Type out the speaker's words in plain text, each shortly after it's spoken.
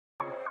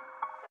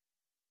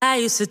I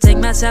used to take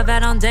myself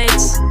out on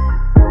dates,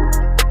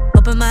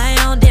 open my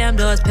own damn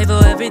doors, pay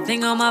for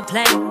everything on my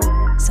plate.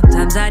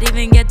 Sometimes I'd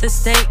even get the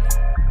steak,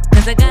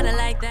 cause I gotta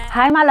like that.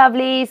 Hi my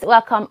lovelies,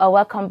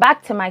 welcome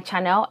back to my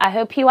channel. I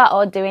hope you are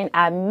all doing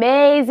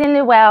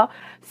amazingly well.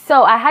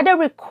 So I had a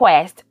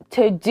request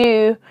to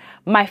do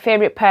my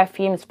favorite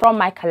perfumes from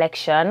my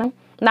collection.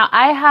 Now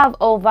I have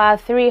over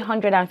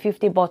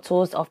 350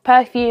 bottles of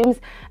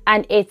perfumes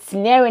and it's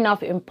near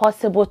enough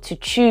impossible to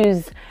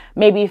choose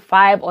maybe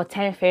 5 or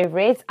 10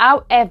 favorites.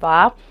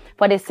 However,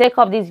 for the sake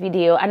of this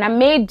video, and I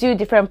may do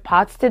different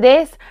parts to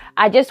this,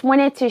 I just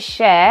wanted to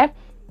share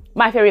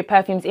my favorite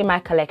perfumes in my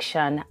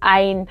collection.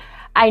 I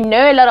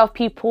know a lot of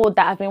people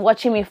that have been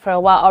watching me for a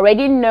while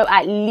already know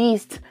at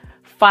least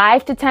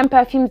 5 to 10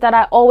 perfumes that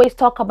I always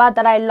talk about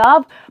that I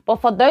love. But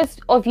for those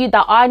of you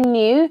that are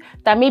new,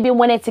 that maybe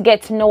wanted to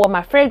get to know what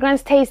my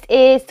fragrance taste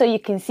is, so you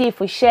can see if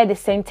we share the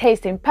same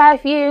taste in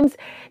perfumes,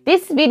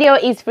 this video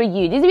is for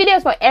you. This video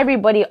is for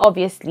everybody,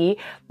 obviously,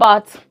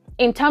 but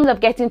in terms of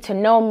getting to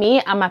know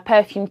me and my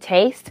perfume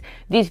taste,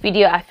 this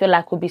video I feel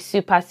like will be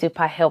super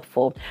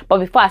helpful. But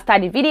before I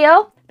start the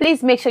video,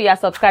 please make sure you are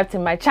subscribed to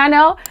my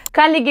channel.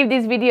 Kindly give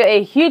this video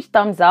a huge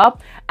thumbs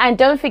up and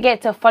don't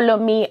forget to follow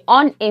me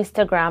on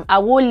Instagram. I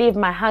will leave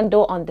my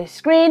handle on the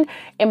screen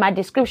in my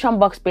description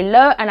box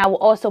below, and I will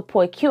also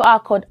put a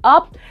QR code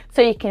up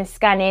so you can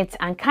scan it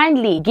and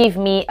kindly give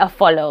me a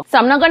follow. So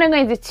I'm not going to go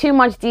into too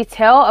much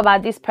detail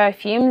about these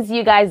perfumes.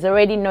 You guys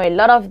already know a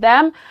lot of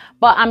them,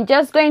 but I'm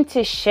just going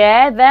to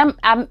share them.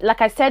 Like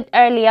I said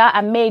earlier,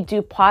 I may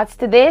do parts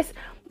to this.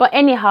 But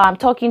anyhow, I'm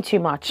talking too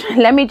much.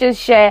 Let me just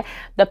share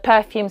the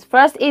perfumes.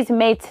 First is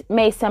Maison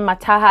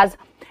Mataha's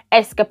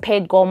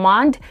Escapade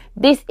Gourmand.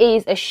 This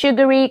is a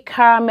sugary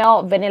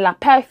caramel vanilla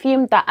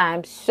perfume that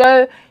I'm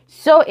so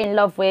in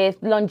love with.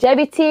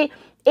 Longevity,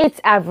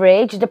 it's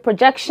average. The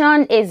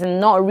projection is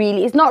not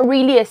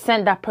really a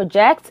scent that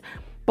projects,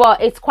 but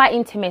it's quite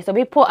intimate. So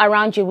people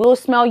around you will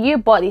smell you,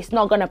 but it's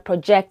not gonna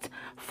project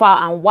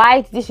far and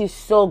wide. This is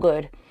so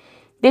good.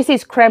 This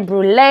is creme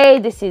brulee.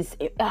 This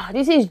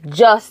is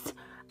just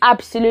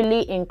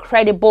absolutely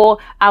incredible.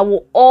 I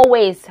will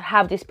always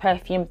have this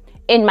perfume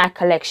in my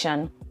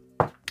collection.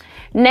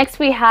 Next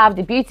we have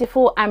the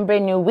beautiful Ambre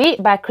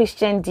Nuit by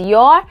Christian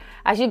Dior.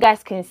 As you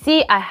guys can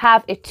see, I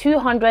have a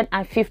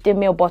 250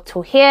 ml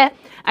bottle here,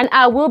 and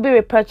I will be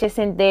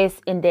repurchasing this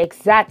in the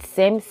exact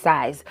same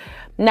size.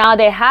 Now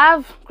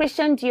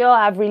Christian Dior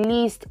have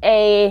released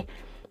a,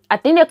 I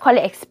think they call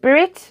it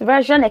Expirit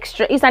version.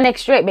 It's an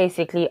extrait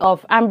basically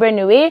of Ambre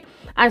Nuit,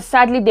 and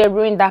sadly they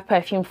ruined that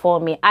perfume for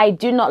me. I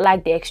do not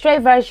like the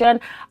extrait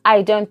version.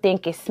 I don't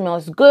think it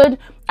smells good.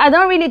 I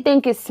don't really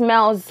think it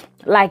smells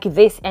like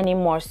this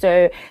anymore.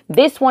 So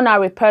this one I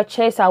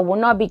repurchase. I will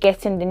not be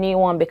getting the new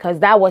one because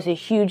that was a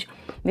huge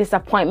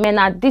disappointment.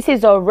 Now this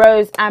is a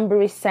rose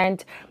ambery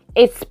scent.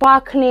 It's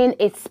sparkling,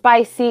 it's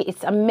spicy,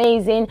 it's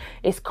amazing,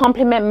 it's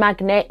compliment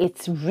magnet.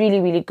 It's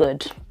really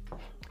good.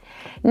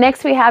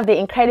 Next we have the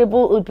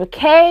incredible Oud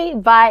Bouquet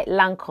by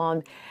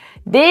Lancome.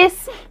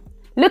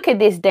 Look at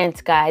this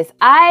dent, guys.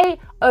 I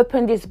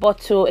opened this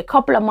bottle a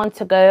couple of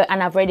months ago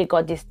and I've already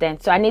got this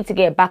dent, so I need to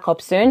get it back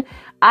up soon.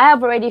 I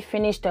have already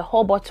finished the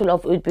whole bottle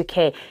of Oud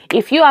Bouquet.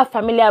 If you are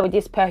familiar with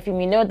this perfume,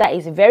 you know that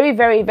it's very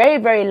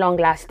long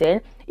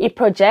lasting. It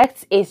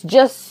projects. It's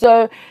just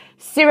so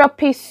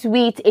syrupy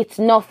sweet. It's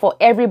not for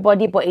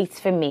everybody, but it's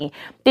for me.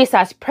 This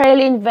has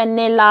praline,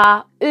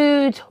 vanilla,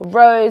 oud,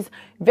 rose.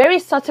 Very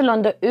subtle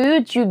on the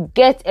oud. You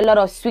get a lot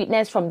of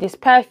sweetness from this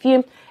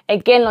perfume.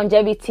 Again,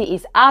 longevity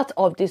is out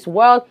of this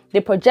world.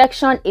 The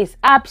projection is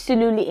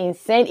absolutely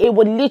insane. It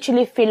would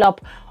literally fill up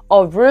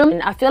a room.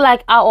 And I feel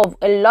like out of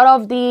a lot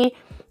of the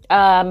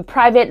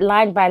private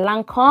line by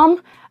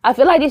Lancome, I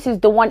feel like this is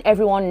the one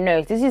everyone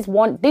knows. This is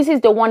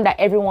the one that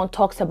everyone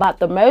talks about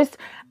the most,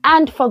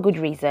 and for good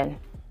reason.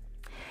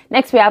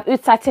 Next we have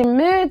Oud Satin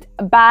Mood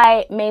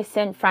by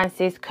Maison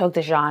Francis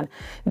Kurkdjian.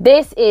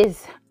 This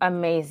is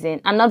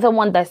amazing. Another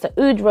one that's the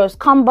oud rose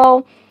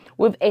combo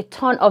with a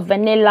ton of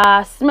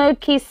vanilla,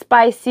 smoky,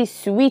 spicy,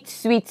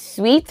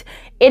 sweet.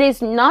 It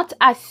is not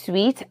as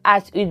sweet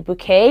as Oud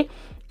Bouquet.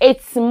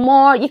 It's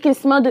more, you can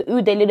smell the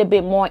oud a little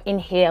bit more in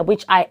here,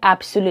 which I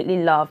absolutely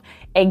love.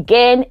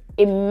 Again,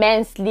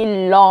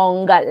 immensely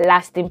long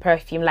lasting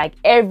perfume. Like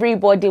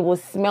everybody will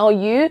smell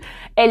you.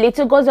 A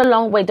little goes a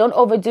long way. Don't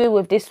overdo it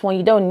with this one.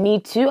 You don't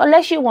need to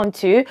unless you want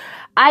to.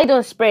 I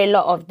don't spray a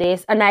lot of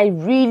this, and I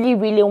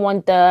really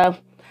want the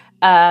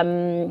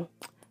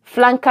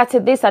flanker to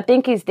this. I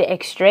think it's the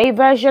extrait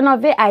version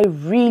of it. I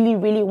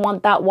really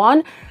want that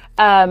one.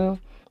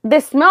 They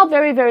smell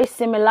very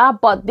similar,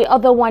 but the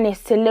other one is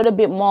just a little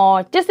bit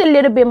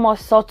more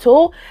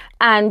subtle,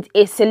 and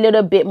it's a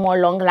little bit more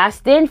long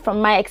lasting from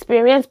my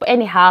experience. But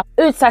anyhow,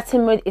 Oud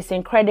Satin Mood is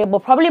incredible.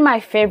 Probably my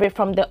favorite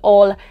from the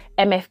all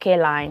MFK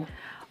line.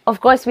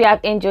 Of course, we have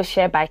Angel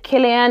Share by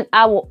Kilian.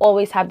 I will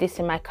always have this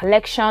in my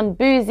collection.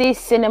 Boozy,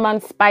 cinnamon,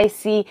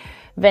 spicy,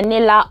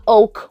 vanilla,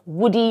 oak,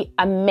 woody,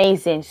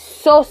 amazing.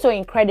 So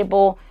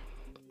incredible.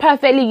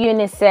 Perfectly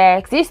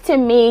unisex. This to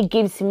me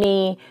gives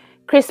me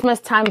Christmas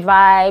time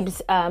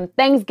vibes,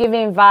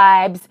 Thanksgiving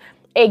vibes.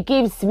 It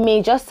gives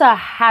me just a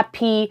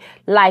happy,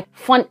 like,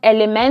 fun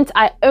element.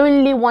 I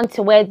only want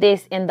to wear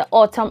this in the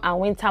autumn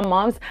and winter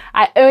months.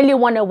 I only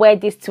want to wear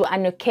this to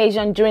an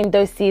occasion during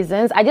those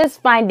seasons. I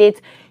just find it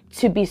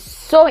to be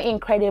so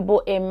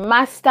incredible. A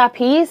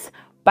masterpiece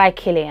by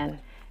Kilian.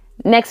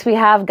 Next we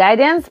have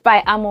Guidance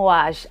by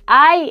Amouage.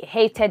 I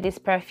hated this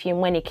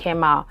perfume when it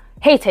came out.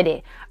 Hated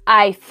it.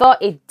 I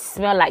thought it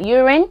smelled like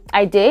urine.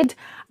 I did.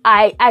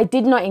 I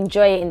did not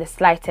enjoy it in the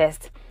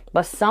slightest.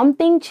 But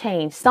something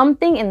changed.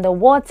 Something in the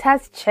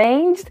waters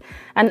changed,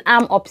 and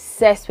I'm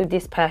obsessed with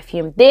this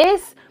perfume.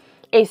 This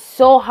is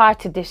so hard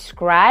to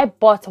describe,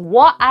 but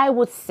what I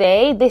would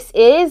say this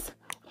is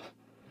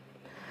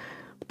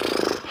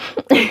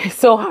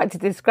so hard to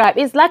describe.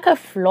 It's like a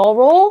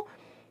floral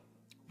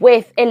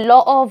with a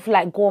lot of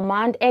like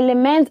gourmand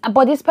elements,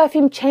 but this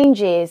perfume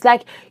changes.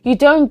 Like, you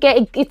don't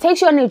get it takes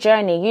you on a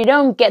journey. You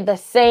don't get the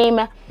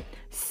same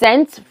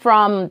scent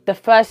from the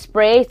first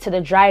spray to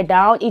the dry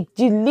down. It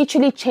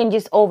literally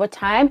changes over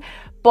time,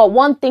 but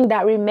one thing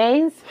that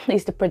remains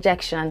is the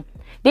projection.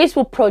 This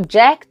will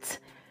project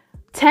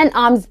 10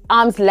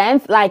 arms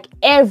length. Like,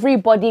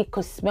 everybody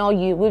could smell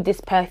you with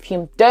this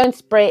perfume. Don't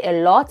spray a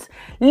lot.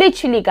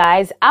 Literally,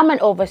 guys, I'm an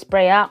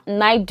oversprayer,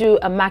 and I do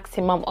a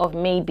maximum of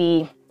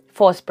maybe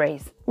 4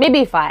 sprays,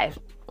 maybe 5,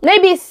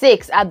 maybe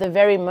 6 at the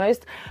very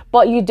most,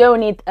 but you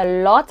don't need a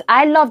lot.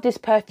 I love this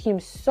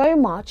perfume so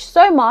much,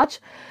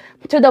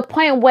 to the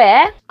point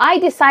where I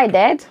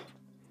decided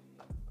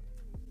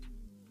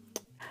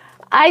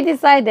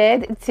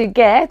to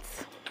get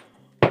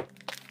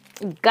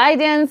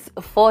Guidance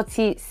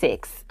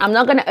 46. I'm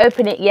not going to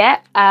open it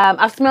yet.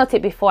 I've smelled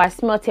it before. I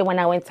smelled it when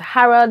I went to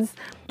Harrods.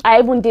 I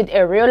even did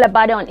a reel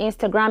about it on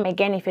Instagram.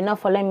 Again, if you're not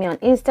following me on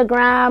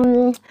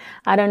Instagram,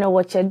 I don't know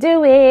what you're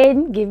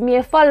doing. Give me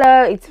a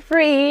follow. It's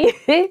free.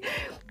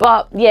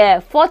 But yeah,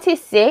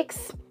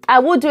 46. I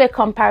will do a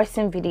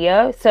comparison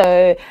video,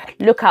 so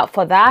look out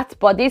for that.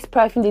 But this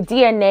perfume, the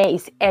DNA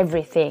is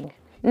everything.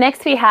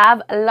 Next we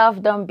have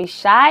Love Don't Be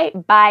Shy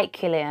by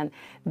Kilian.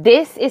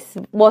 This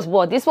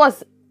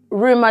was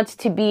rumored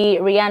to be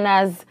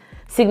Rihanna's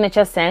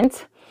signature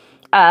scent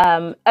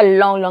a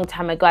long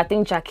time ago. I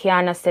think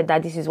𝐏𝐞𝐫𝐼RN said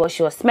that this is what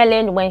she was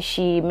smelling when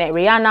she met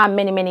Rihanna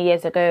many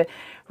years ago.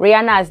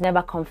 Rihanna has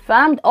never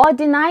confirmed or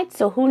denied,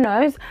 so who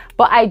knows.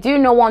 But I do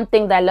know one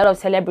thing that a lot of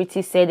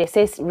celebrities say. They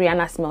say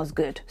Rihanna smells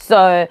good.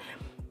 So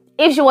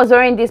if she was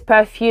wearing this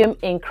perfume,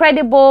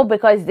 incredible,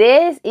 because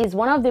this is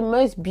one of the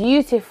most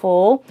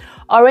beautiful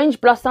orange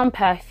blossom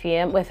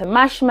perfume with a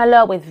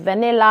marshmallow, with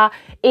vanilla.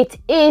 It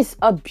is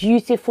a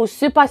beautiful,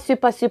 super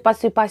sweet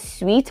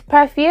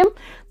perfume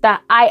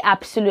that I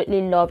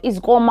absolutely love. It's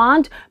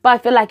gourmand, but I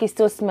feel like it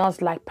still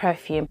smells like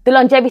perfume. The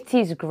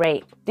longevity is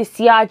great. The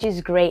sillage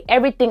is great.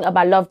 Everything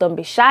about Love Don't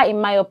Be Shy, in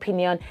my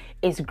opinion,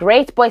 is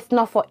great, but it's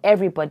not for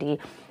everybody.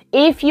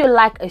 If you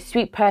like a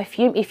sweet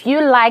perfume, if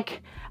you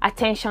like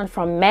attention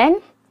from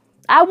men,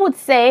 I would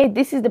say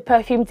this is the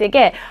perfume to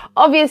get.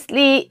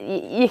 Obviously,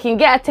 you can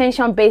get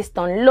attention based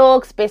on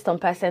looks, based on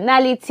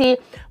personality,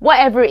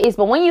 whatever it is.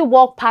 But when you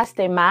walk past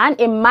a man,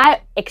 in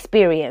my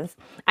experience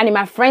and in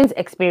my friends'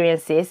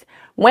 experiences,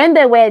 when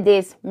they wear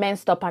this, men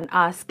stop and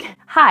ask,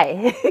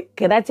 "Hi,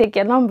 can I take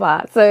your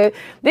number?" So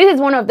this is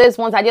one of those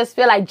ones I just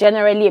feel like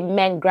generally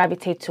men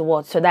gravitate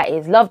towards. So that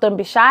is Love Don't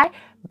Be Shy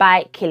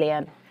by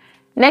Kilian.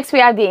 Next, we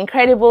have the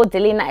incredible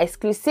Delina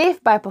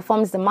Exclusif by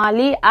Parfums de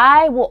Marly.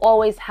 I will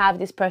always have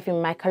this perfume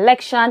in my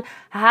collection.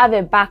 I have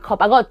a backup.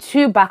 I got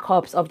 2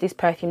 backups of this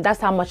perfume. That's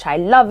how much I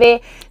love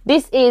it.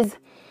 This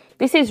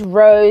is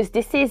rose.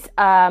 This is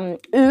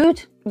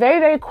oud,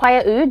 very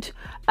quiet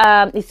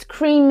oud. It's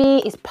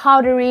creamy, it's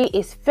powdery,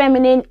 it's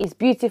feminine, it's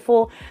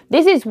beautiful.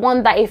 This is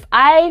one that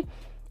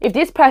if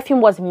this perfume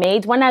was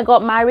made when I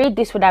got married,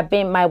 this would have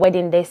been my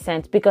wedding day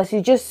scent, because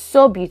it's just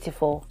so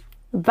beautiful.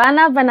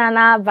 Bana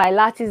Banana by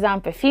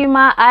L'Artisan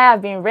Perfumer. I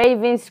have been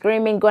raving,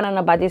 screaming, going on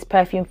about this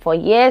perfume for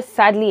years.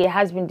 Sadly, it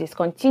has been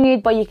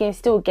discontinued, but you can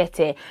still get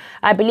it.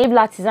 I believe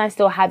L'Artisan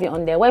still have it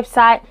on their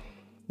website,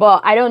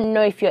 but I don't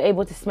know if you're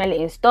able to smell it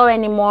in store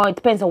anymore. It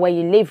depends on where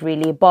you live,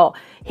 really. But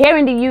here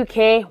in the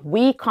UK,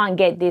 we can't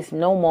get this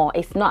no more.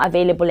 It's not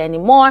available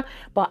anymore.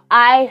 But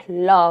I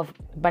love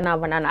Bana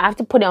Banana. I have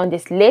to put it on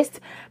this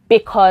list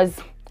because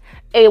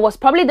it was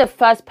probably the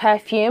first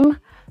perfume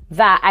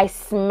that I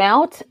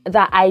smelled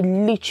that I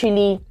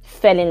literally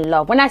fell in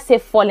love. When I say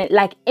falling,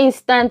 like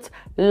instant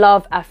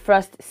love at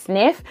first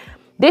sniff.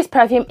 This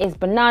perfume is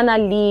banana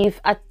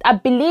leaf. I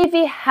believe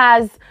it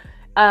has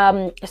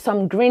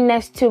some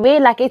greenness to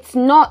it. Like, it's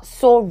not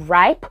so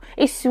ripe.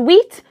 It's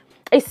sweet.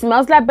 It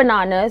smells like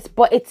bananas,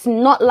 but it's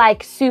not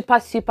like super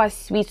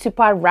sweet,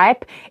 super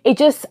ripe. It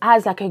just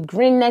has like a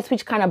greenness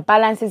which kind of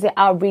balances it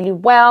out really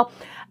well.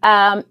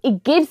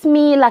 It gives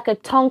me like a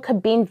tonka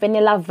bean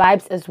vanilla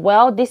vibes as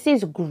well. This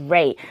is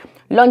great.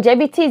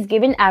 Longevity is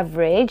giving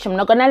average, I'm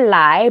not gonna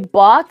lie,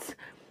 but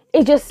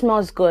it just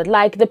smells good.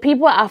 Like, the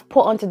people I've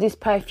put onto this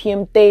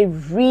perfume, they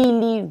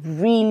really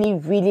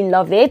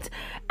love it.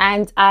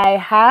 And I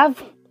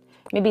have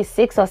maybe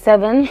 6 or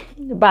 7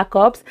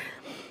 backups.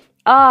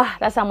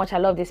 That's how much I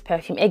love this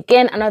perfume.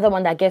 Again, another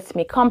one that gets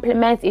me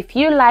compliments. If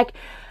you like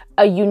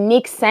a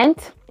unique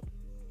scent,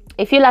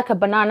 if you like a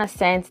banana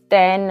scent,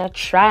 then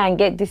try and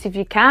get this if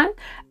you can.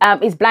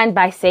 It's blind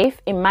buy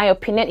safe, in my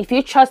opinion. If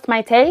you trust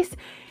my taste,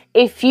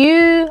 if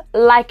you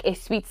like a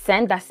sweet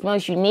scent that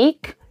smells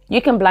unique,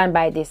 you can blind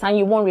buy this and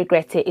you won't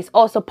regret it. It's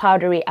also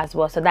powdery as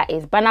well. So that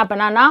is Bana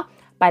Banana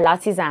by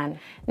L'artisan.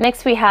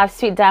 Next we have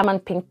Sweet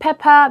Diamond Pink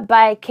Pepper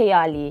by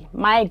Kayali.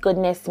 My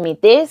goodness me,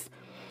 this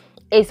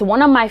is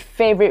one of my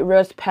favorite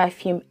rose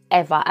perfume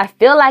ever. I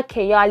feel like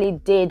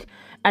Kayali did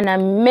an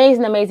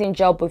amazing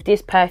job with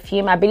this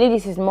perfume. I believe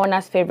this is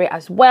Mona's favorite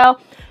as well.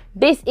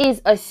 This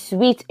is a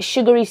sweet,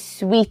 sugary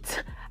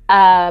sweet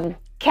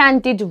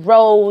candied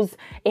rose.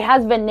 It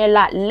has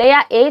vanilla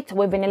layer 8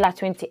 with vanilla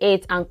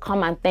 28 and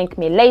Come and Thank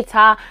Me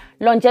Later.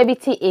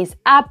 Longevity is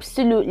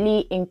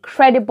absolutely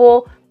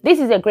incredible. This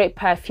is a great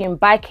perfume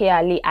by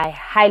Kayali. I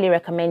highly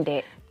recommend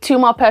it. 2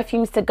 more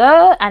perfumes to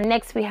go, and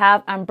next we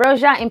have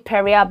Ambrosia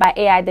Imperiale by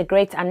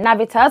Aithegreat and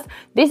Navitus.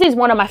 This is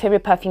one of my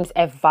favorite perfumes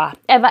ever.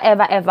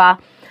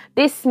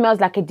 This smells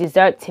like a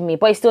dessert to me,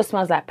 but it still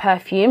smells like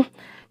perfume.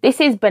 This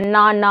is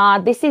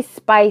banana, this is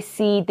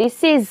spicy,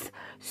 this is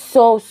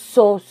so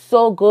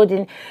good,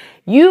 and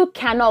you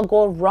cannot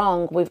go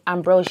wrong with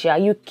Ambrosia.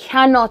 You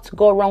cannot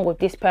go wrong with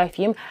this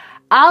perfume.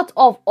 Out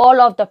of all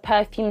of the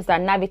perfumes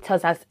that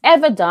Navitus has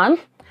ever done,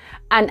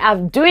 and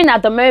I'm doing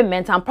at the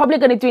moment, I'm probably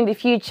going to do in the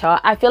future,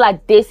 I feel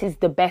like this is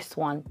the best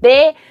one.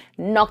 They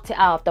knocked it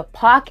out of the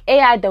park.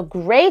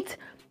 Aithegreat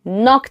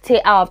knocked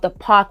it out of the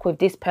park with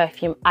this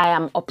perfume. I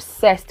am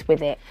obsessed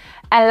with it.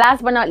 And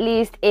last but not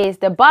least is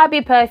the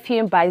Barbie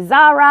perfume by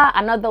Zara,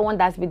 another one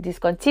that's been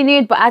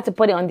discontinued, but I had to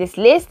put it on this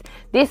list.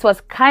 This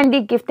was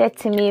kindly gifted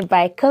to me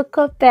by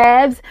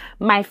𝐏𝐞𝐫𝐼R𝐻,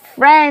 my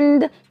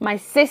friend, my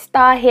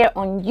sister here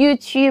on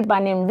YouTube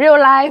and in real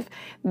life.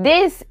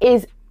 This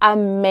is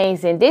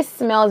amazing. This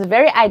smells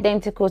very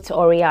identical to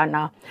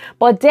Oriana,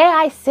 but dare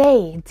I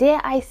say,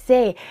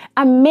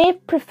 I may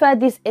prefer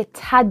this a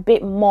tad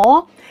bit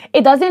more.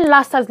 It doesn't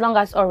last as long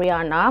as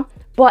Oriana,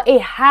 but it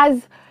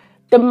has,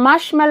 the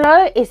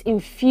marshmallow is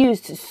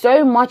infused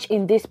so much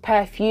in this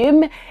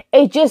perfume.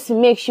 It just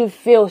makes you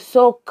feel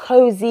so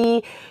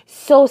cozy,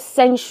 so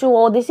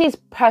sensual. This is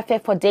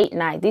perfect for date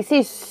night. This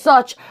is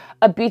such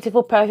a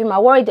beautiful perfume. I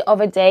wore it the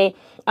other day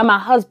and my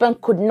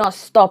husband could not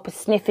stop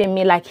sniffing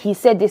me. Like, he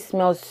said this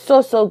smells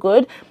so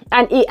good,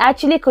 and he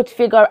actually could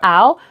figure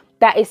out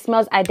that it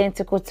smells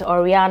identical to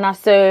Oriana.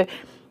 So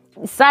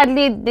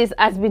sadly this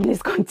has been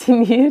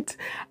discontinued.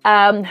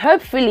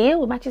 Hopefully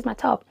it matches my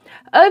top.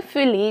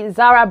 Hopefully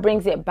Zara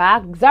brings it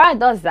back. Zara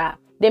does that.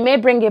 They may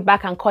bring it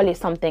back and call it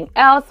something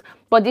else,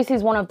 but this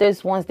is one of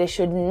those ones they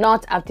should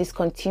not have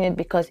discontinued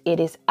because it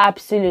is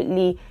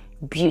absolutely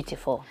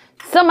beautiful.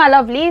 So my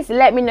lovelies,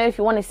 let me know if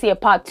you want to see a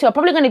part 2. I'm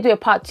probably going to do a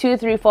part 2,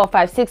 3, 4,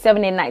 5, 6,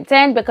 7, 8, 9,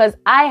 10 because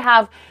I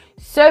have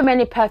so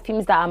many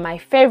perfumes that are my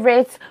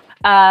favorites.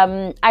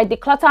 I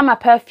declutter my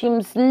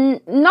perfumes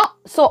not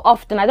so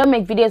often. I don't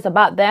make videos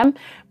about them,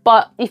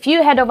 but if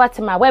you head over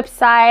to my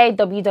website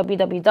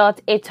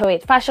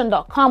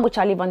www.808fashion.com, which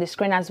I'll leave on the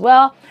screen as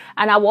well,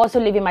 and I will also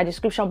leave in my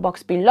description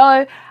box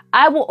below,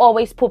 I will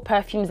always put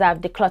perfumes that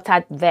I've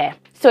decluttered there,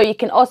 so you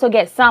can also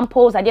get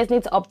samples. I just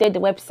need to update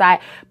the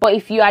website, but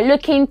if you are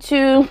looking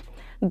to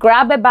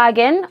grab a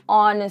bargain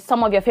on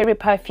some of your favorite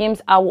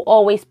perfumes, I will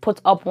always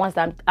put up ones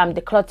that I'm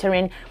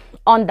decluttering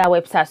on that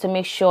website, so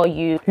make sure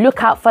you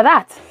look out for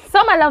that.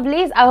 So my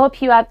lovelies, I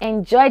hope you have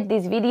enjoyed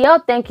this video.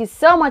 Thank you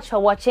so much for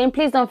watching.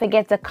 Please don't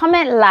forget to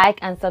comment, like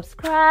and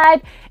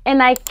subscribe,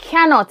 and I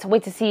cannot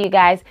wait to see you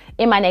guys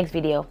in my next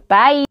video.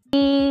 Bye.